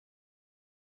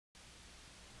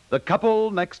The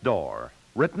Couple Next Door,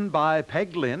 written by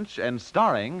Peg Lynch and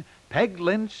starring Peg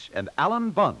Lynch and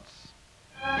Alan Bunce.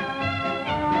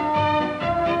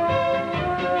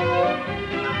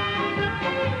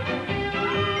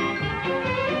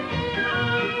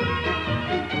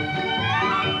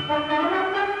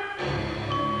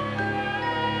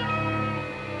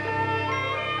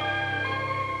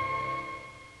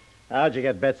 How'd you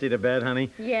get Betsy to bed, honey?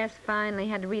 Yes, finally.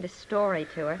 Had to read a story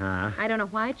to her. Huh? I don't know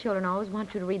why children always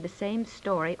want you to read the same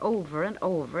story over and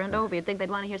over and over. You'd think they'd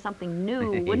want to hear something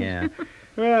new, wouldn't Yeah. you?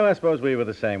 Well, I suppose we were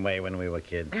the same way when we were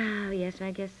kids. Oh, yes,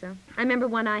 I guess so. I remember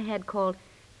one I had called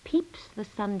Peeps the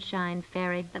Sunshine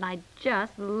Fairy that I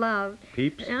just loved.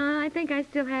 Peeps? I think I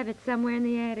still have it somewhere in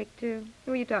the attic, too.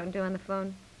 Who are you talking to on the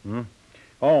phone?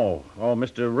 Oh,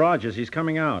 Mr. Rogers, he's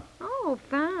coming out. Oh,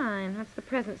 fine. What's the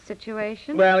present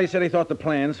situation? Well, he said he thought the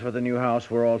plans for the new house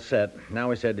were all set. Now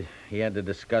he said he had to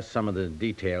discuss some of the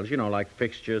details, like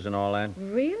fixtures and all that.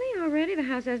 Really? Already? The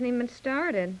house hasn't even been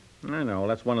started. I know.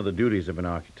 That's one of the duties of an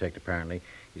architect, apparently.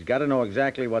 He's got to know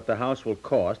exactly what the house will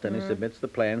cost, and he submits the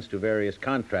plans to various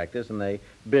contractors, and they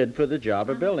bid for the job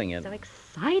of building it. So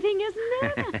exciting,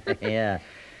 isn't it? Yeah.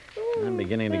 I'm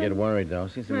beginning to get worried, though.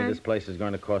 Seems to me this place is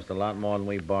going to cost a lot more than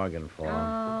we bargained for.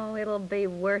 Oh, it'll be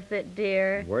worth it,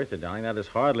 dear. Worth it, darling? That is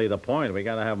hardly the point. We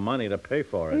got to have money to pay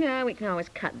for it. Yeah, we can always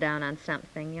cut down on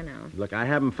something, Look, I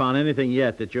haven't found anything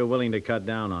yet that you're willing to cut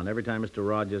down on. Every time Mr.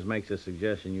 Rogers makes a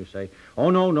suggestion, you say, oh,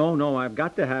 no, I've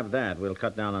got to have that. We'll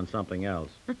cut down on something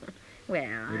else.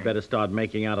 Well, You better start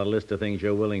making out a list of things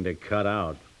you're willing to cut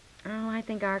out. Oh, I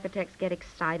think architects get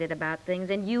excited about things,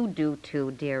 and you do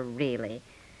too, dear, really.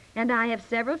 And I have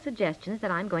several suggestions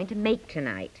that I'm going to make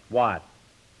tonight. What?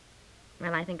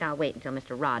 Well, I think I'll wait until Mr.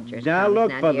 Rogers Now, comes.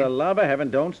 look, for dear. the love of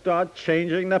heaven, don't start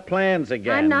changing the plans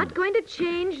again. I'm not going to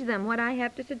change them. What I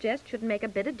have to suggest shouldn't make a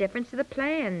bit of difference to the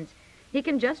plans. He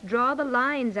can just draw the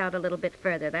lines out a little bit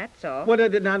further, that's all.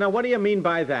 Now, what do you mean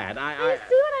by that? You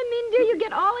see what I mean, dear? You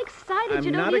get all excited. I'm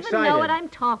you don't not even excited. know what I'm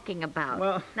talking about.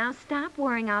 Well- Now, stop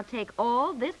worrying. I'll take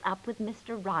all this up with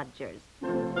Mr. Rogers.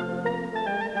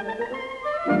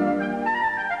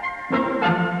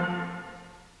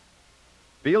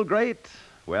 Feel great?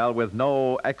 Well, with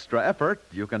no extra effort,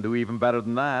 you can do even better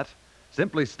than that.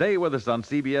 Simply stay with us on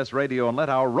CBS Radio and let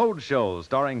our road shows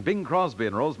starring Bing Crosby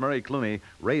and Rosemary Clooney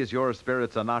raise your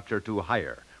spirits a notch or two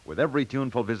higher with every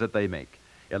tuneful visit they make.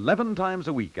 11 times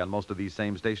a week on most of these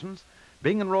same stations,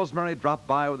 Bing and Rosemary drop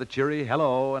by with a cheery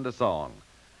hello and a song.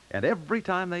 And every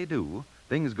time they do,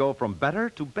 things go from better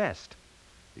to best.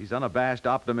 These unabashed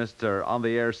optimists are on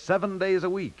the air 7 days a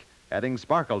week, adding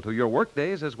sparkle to your work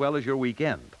days as well as your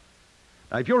weekend.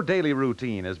 Now, if your daily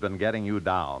routine has been getting you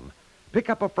down, pick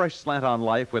up a fresh slant on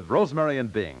life with Rosemary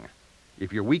and Bing.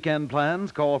 If your weekend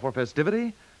plans call for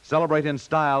festivity, celebrate in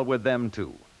style with them,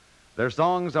 too. Their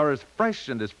songs are as fresh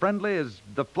and as friendly as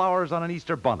the flowers on an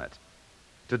Easter bonnet.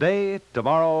 Today,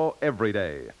 tomorrow, every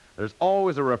day, there's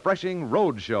always a refreshing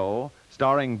road show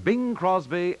starring Bing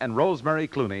Crosby and Rosemary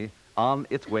Clooney on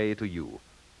its way to you.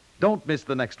 Don't miss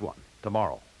the next one,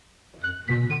 tomorrow.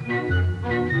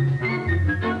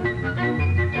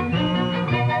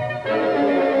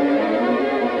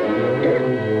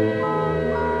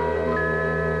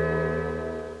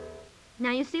 Now,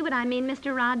 you see what I mean,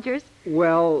 Mr. Rogers?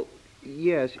 Well,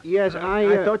 yes,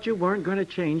 I thought you weren't going to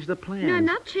change the plans. No, I'm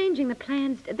not changing the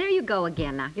plans. There you go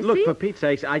again now. You Look, see? for Pete's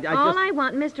sakes, I All just... I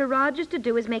want Mr. Rogers to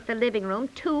do is make the living room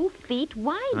 2 feet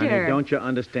wider. Honey, don't you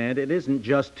understand? It isn't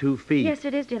just 2 feet. Yes,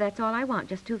 it is, dear. That's all I want,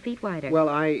 just 2 feet wider. Well,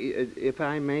 if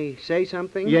I may say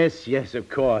something? Yes, of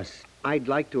course. I'd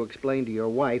like to explain to your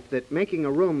wife that making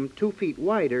a room 2 feet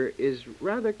wider is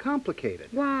rather complicated.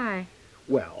 Why?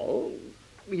 Well,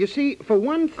 you see, for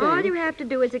one thing... All you have to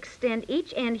do is extend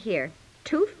each end here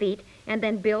 2 feet and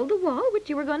then build the wall, which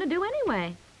you were going to do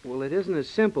anyway. Well, it isn't as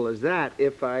simple as that,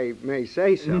 if I may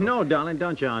say so. No, darling,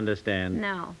 don't you understand?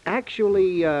 No.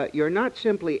 Actually, you're not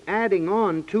simply adding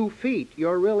on 2 feet.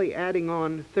 You're really adding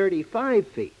on 35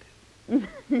 feet. No.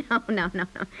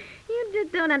 You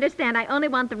just don't understand. I only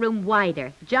want the room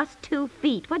wider. Just 2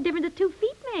 feet. What difference do 2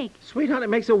 feet make? Sweetheart, it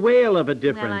makes a whale of a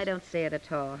difference. Well, I don't see it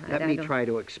at all. Let me try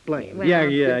to explain. Well,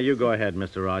 Yeah, you go ahead,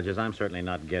 Mr. Rogers. I'm certainly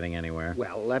not getting anywhere.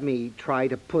 Well, let me try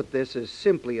to put this as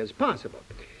simply as possible.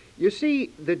 You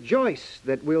see, the joists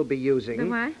that we'll be using...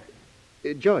 The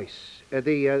what? Joists.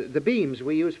 The beams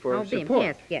we use for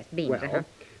support. Beams. Yes, beams. Well,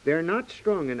 they're not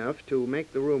strong enough to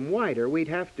make the room wider. We'd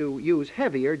have to use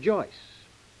heavier joists.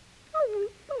 Oh,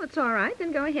 well, it's all right.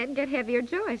 Then go ahead and get heavier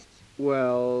joists.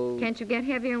 Well... Can't you get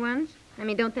heavier ones? I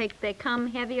mean, don't they come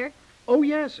heavier? Oh,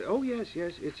 yes.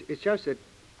 It's just that...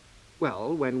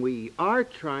 Well, when we are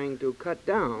trying to cut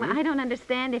down... Well, I don't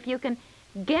understand. If you can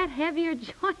get heavier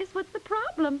joists, what's the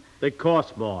problem? They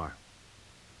cost more.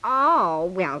 Oh,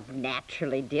 well,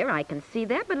 naturally, dear, I can see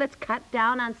that, but let's cut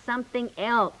down on something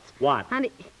else. What?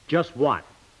 Honey, Just what?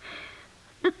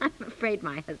 I'm afraid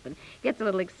my husband gets a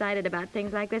little excited about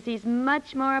things like this. He's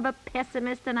much more of a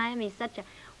pessimist than I am. He's such a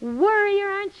worrier,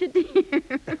 aren't you, dear?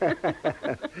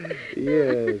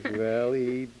 Yes, well,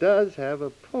 he does have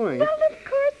a point. Well, of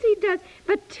course he does.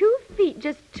 But 2 feet,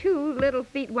 just 2 little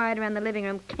feet wide around the living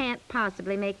room can't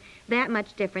possibly make that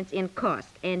much difference in cost.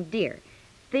 And, dear,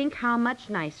 think how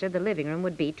much nicer the living room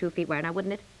would be 2 feet wide. Now,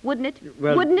 wouldn't it? Wouldn't it?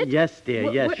 Well, wouldn't it? yes,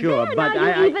 dear, yes, sure, there, but now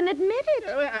you I... even admit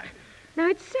it. Now,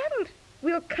 it's settled.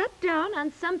 We'll cut down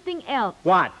on something else.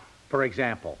 What, for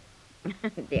example?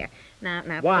 Dear, now,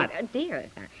 What? Dear,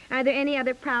 are there any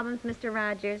other problems, Mr.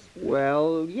 Rogers?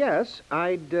 Well, yes,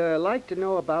 I'd like to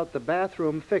know about the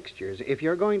bathroom fixtures. If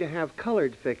you're going to have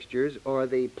colored fixtures or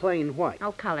the plain white.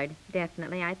 Oh, colored,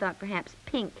 definitely. I thought perhaps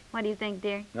pink. What do you think,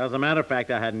 dear? As a matter of fact,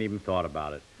 I hadn't even thought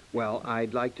about it. Well,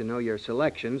 I'd like to know your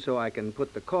selection so I can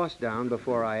put the cost down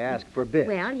before I ask for bids.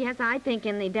 Well, yes, I think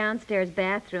in the downstairs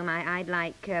bathroom I'd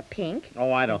like pink.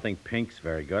 Oh, I don't think pink's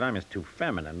very good. I'm just too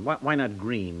feminine. Why not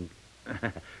green?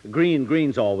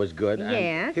 Green's always good. and-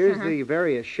 Yes. Here's the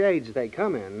various shades they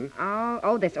come in.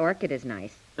 Oh, this orchid is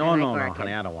nice. I Oh, like no, orchid.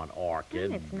 honey, I don't want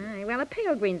orchid. It's nice. Well, a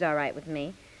pale green's all right with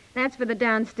me. That's for the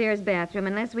downstairs bathroom.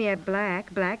 Unless we have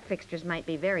black. Black fixtures might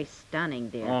be very stunning,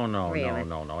 dear. Oh, no, really.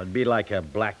 no. It'd be like a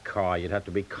black car. You'd have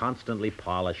to be constantly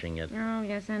polishing it. Oh,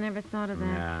 yes, I never thought of that.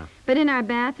 Yeah. But in our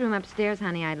bathroom upstairs,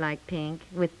 honey, I'd like pink,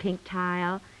 with pink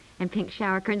tile and pink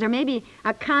shower curtains, or maybe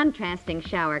a contrasting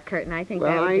shower curtain. I think that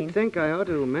Well, would I be... think I ought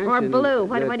to mention... Or blue.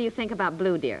 that What do you think about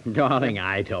blue, dear? Darling,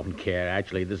 I don't care.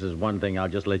 Actually, this is one thing I'll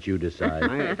just let you decide.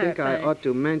 I think I ought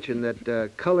to mention that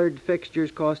colored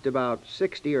fixtures cost about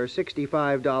 $60 or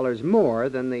 $65 more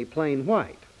than the plain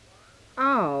white.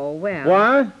 Oh, well.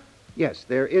 What? Yes,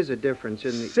 there is a difference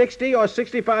in the... $60 or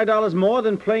 $65 more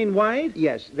than plain white?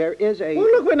 Yes, there is a... Well,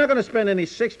 look, we're not going to spend any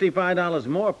 $65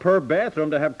 more per bathroom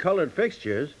to have colored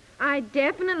fixtures. I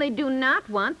definitely do not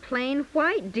want plain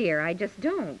white, dear. I just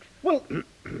don't. Well,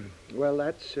 Well,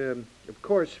 that's, of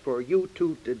course, for you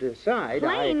two to decide.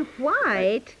 Plain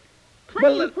white?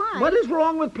 Plain well, white? what is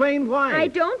wrong with plain white? I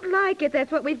don't like it.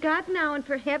 That's what we've got now, and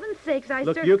for heaven's sakes,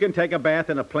 Look, you can take a bath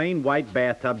in a plain white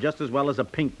bathtub just as well as a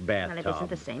pink Well, bathtub. it isn't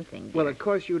the same thing, dear. Well, of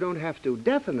course, you don't have to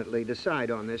definitely decide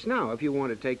on this now. If you want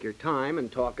to take your time and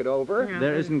talk it over... Yeah.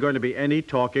 There isn't going to be any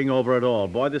talking over at all.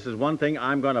 Boy, this is one thing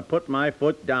I'm going to put my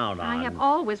foot down on. I have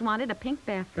always wanted a pink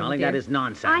bathroom, Darling, dear. that is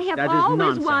nonsense. I have That is always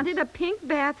nonsense. wanted a pink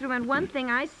bathroom, and one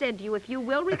thing I said to you, if you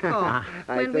will recall... I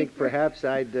when think we- perhaps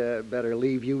I'd better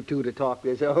leave you two to talk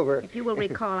this over. If you will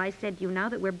recall, I said to you, now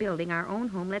that we're building our own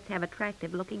home, let's have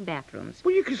attractive-looking bathrooms.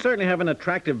 Well, you can certainly have an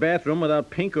attractive bathroom without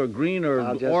pink or green or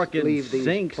I'll just orchid leave these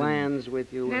sinks. plans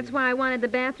with you. That's why I wanted the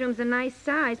bathrooms a nice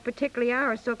size, particularly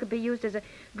ours, so it could be used as a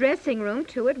dressing room,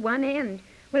 too, at one end.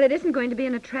 Well, it isn't going to be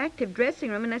an attractive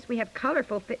dressing room unless we have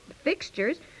colorful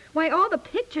fixtures. Why, all the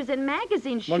pictures in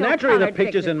magazines show Well, naturally, the colored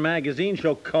pictures in magazines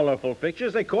show colorful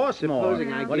fixtures. They cost more.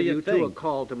 Supposing I What give do you you two a think?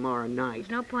 call tomorrow night. There's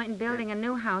no point in building a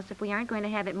new house if we aren't going to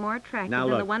have it more attractive Now,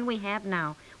 than the look. one we have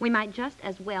now. We might just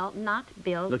as well not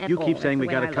build Look, at you all. keep saying That's we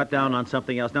the got way to I cut look down at it. on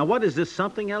something else. Now, what is this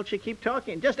something else you keep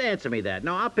talking? Just answer me that.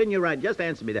 No, I'll pin you right. Just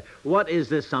answer me that. What is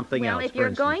this something Well, else, if for you're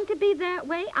instance? going to be that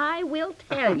way, I will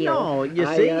tell you. No, you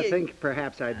see... I think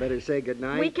perhaps I'd better say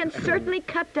goodnight. We can certainly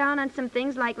cut down on some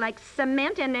things like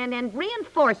cement and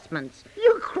reinforcements.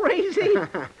 You crazy?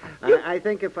 I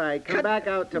think if I come back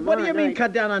out tomorrow What do you mean night-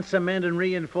 cut down on cement and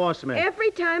reinforcement? Every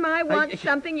time I want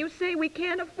something, you say we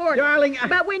can't afford it. Darling,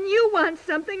 But when you want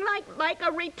something like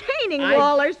a retaining I-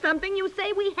 wall or something, you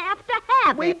say we have to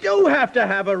have we it. do have to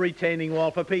have a retaining wall,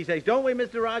 for peace sakes, don't we,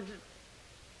 Mr. Rogers?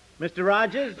 Mr.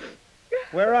 Rogers?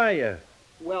 Where are you?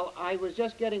 Well, I was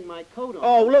just getting my coat on.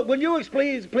 Oh, look, will you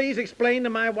please explain to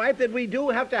my wife that we do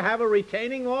have to have a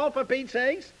retaining wall, for Pete's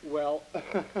sakes? Well,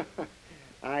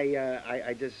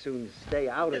 I just soon stay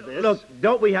out of this. Look,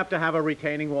 don't we have to have a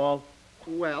retaining wall?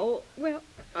 Well, Well,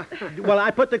 Well,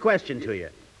 I put the question to you.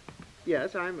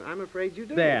 yes, I'm afraid you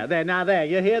do. There,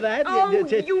 you hear that? oh,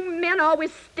 It's- you men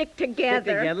always stick together.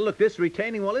 Stick together. Look, this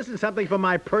retaining wall isn't something for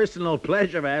my personal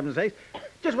pleasure, for heaven's sakes.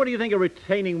 Just what do you think a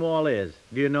retaining wall is?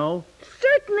 Do you know?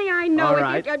 Certainly I know All it.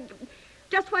 right.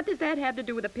 Just what does that have to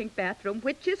do with a pink bathroom,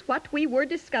 which is what we were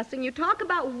discussing? You talk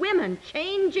about women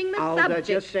changing the subject. I'll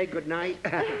just say good night.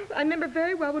 I remember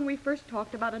very well when we first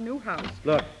talked about a new house.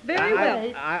 Look, Very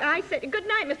well. I said, good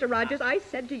night, Mr. Rogers. I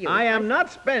said to you. I am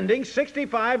not spending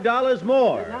 $65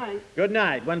 more. Good night. Good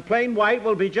night, when plain white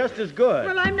will be just as good.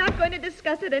 Well, I'm not going to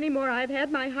discuss it anymore. I've had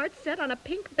my heart set on a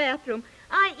pink bathroom.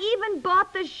 I even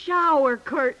bought the shower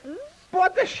curtains.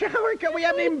 Bought the shower? We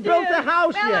haven't even built the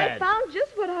house well, yet. I found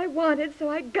just what I wanted, so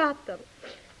I got them.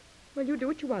 Well, you do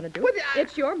what you want to do. Well,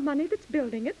 It's your money that's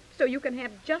building it, so you can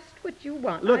have just what you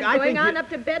want. Look, I'm I going think on up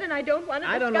to bed, and I don't want to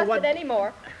I don't know discuss what- it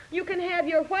anymore. You can have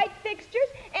your white fixtures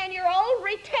and your old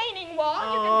retaining wall.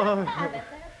 You can just have it,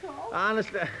 that's all.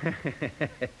 Honestly.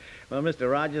 Well,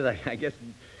 Mr. Rogers, I guess...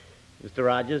 Mr.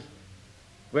 Rogers?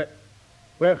 Where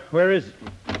is...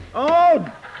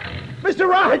 Oh! Mr.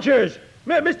 Rogers!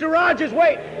 Mr. Rogers,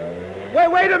 wait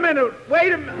a minute!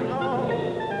 Wait a minute! Oh.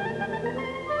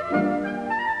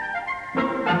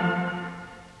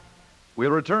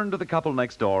 We'll return to the couple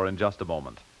next door in just a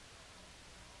moment.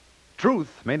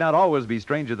 Truth may not always be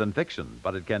stranger than fiction,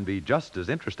 but it can be just as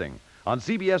interesting. On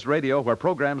CBS Radio, where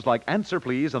programs like Answer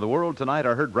Please and The World Tonight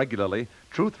are heard regularly,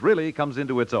 truth really comes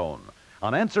into its own.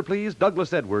 On Answer Please,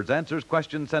 Douglas Edwards answers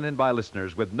questions sent in by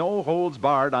listeners with no holds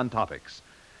barred on topics.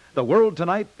 The World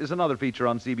Tonight is another feature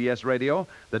on CBS Radio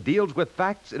that deals with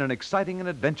facts in an exciting and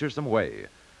adventuresome way.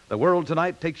 The World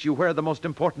Tonight takes you where the most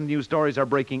important news stories are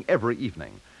breaking every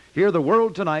evening. Hear The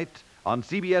World Tonight on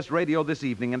CBS Radio this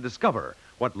evening and discover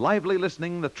what lively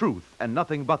listening the truth and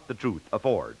nothing but the truth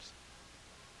affords.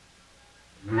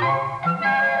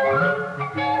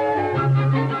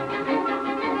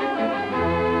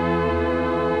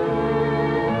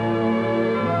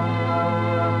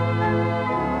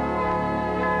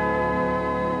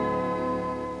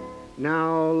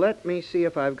 Now, let me see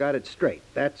if I've got it straight.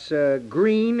 That's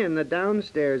green in the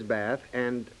downstairs bath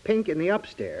and pink in the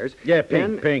upstairs. Yeah,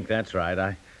 Then- pink, that's right.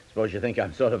 I suppose you think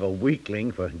I'm sort of a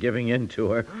weakling for giving in to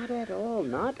her. Not at all,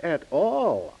 not at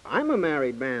all. I'm a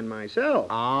married man myself.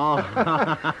 Oh,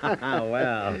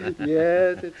 well.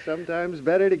 Yes, it's sometimes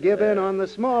better to give in on the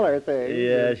smaller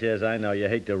things. Yes, I know. You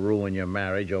hate to ruin your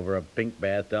marriage over a pink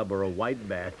bathtub or a white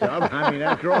bathtub. I mean,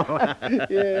 after all.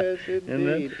 Yes, Isn't it?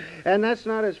 indeed. And that's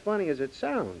not as funny as it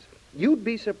sounds. You'd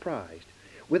be surprised.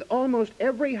 With almost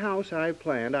every house I've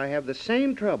planned, I have the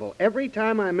same trouble every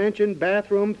time I mention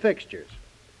bathroom fixtures.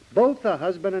 Both the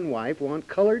husband and wife want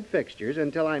colored fixtures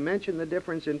until I mention the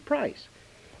difference in price.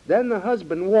 Then the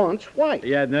husband wants white.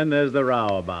 Yeah, and then there's the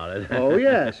row about it. Oh,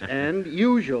 yes, and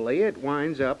usually it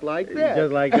winds up like this.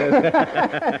 Just like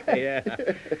this. Yeah.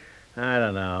 I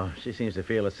don't know. She seems to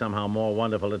feel it's somehow more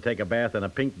wonderful to take a bath in a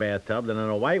pink bathtub than in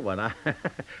a white one. I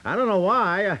don't know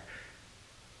why.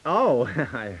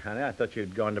 I thought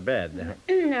you'd gone to bed.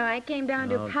 No, I came down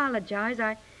to Oh. apologize.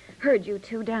 I heard you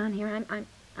two down here.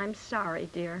 I'm sorry,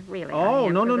 dear. Really. I Oh,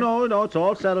 am no, for no, the- no, no. It's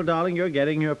all settled, darling. You're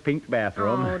getting your pink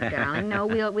bathroom. Oh, darling, no,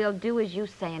 we'll do as you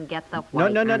say and get the No,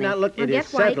 white. no, no, honey. no. Look, We'll it is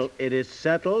get white. settled. It is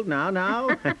settled now.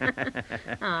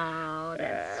 Oh,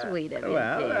 that's sweet of you,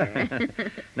 Well,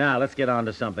 dear. now let's get on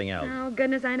to something else. Oh,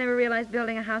 goodness, I never realized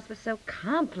building a house was so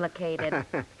complicated.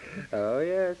 Oh,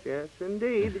 yes,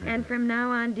 indeed. And from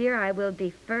now on, dear, I will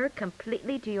defer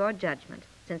completely to your judgment,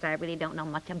 since I really don't know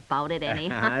much about it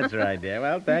anyhow. That's right, dear.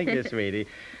 Well, thank you, sweetie.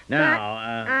 Now,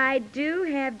 I do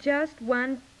have just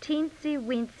one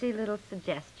teensy-weensy little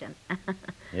suggestion.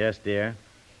 yes, dear.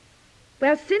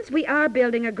 Well, since we are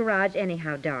building a garage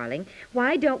anyhow, darling,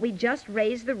 why don't we just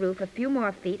raise the roof a few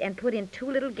more feet and put in 2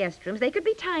 little guest rooms? They could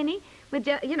be tiny, with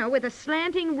with a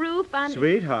slanting roof on.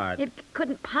 Sweetheart. It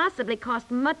couldn't possibly cost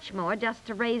much more just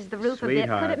to raise the roof a bit,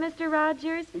 could it, Mr.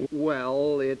 Rogers?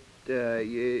 Well, it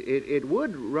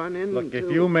would run into... Look,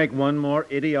 if you make one more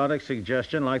idiotic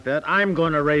suggestion like that, I'm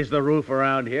going to raise the roof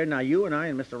around here. Now, you and I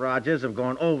and Mr. Rogers have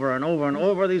gone over and over and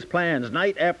over these plans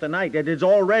night after night. It is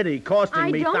already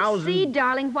costing me I don't thousands... see,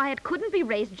 darling, why it couldn't be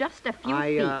raised just a few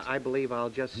feet. I believe I'll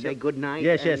just say good night.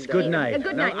 Yes, and, good night.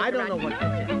 Good No, night, I Mr. don't know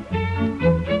Rogers.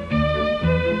 what...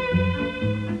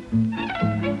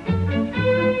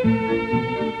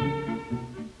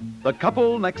 The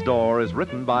Couple Next Door is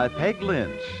written by Peg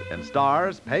Lynch and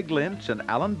stars Peg Lynch and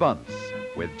Alan Bunce,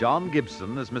 with John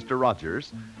Gibson as Mr.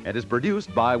 Rogers, and is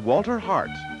produced by Walter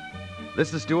Hart.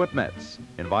 This is Stuart Metz,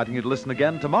 inviting you to listen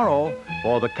again tomorrow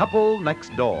for The Couple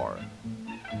Next Door.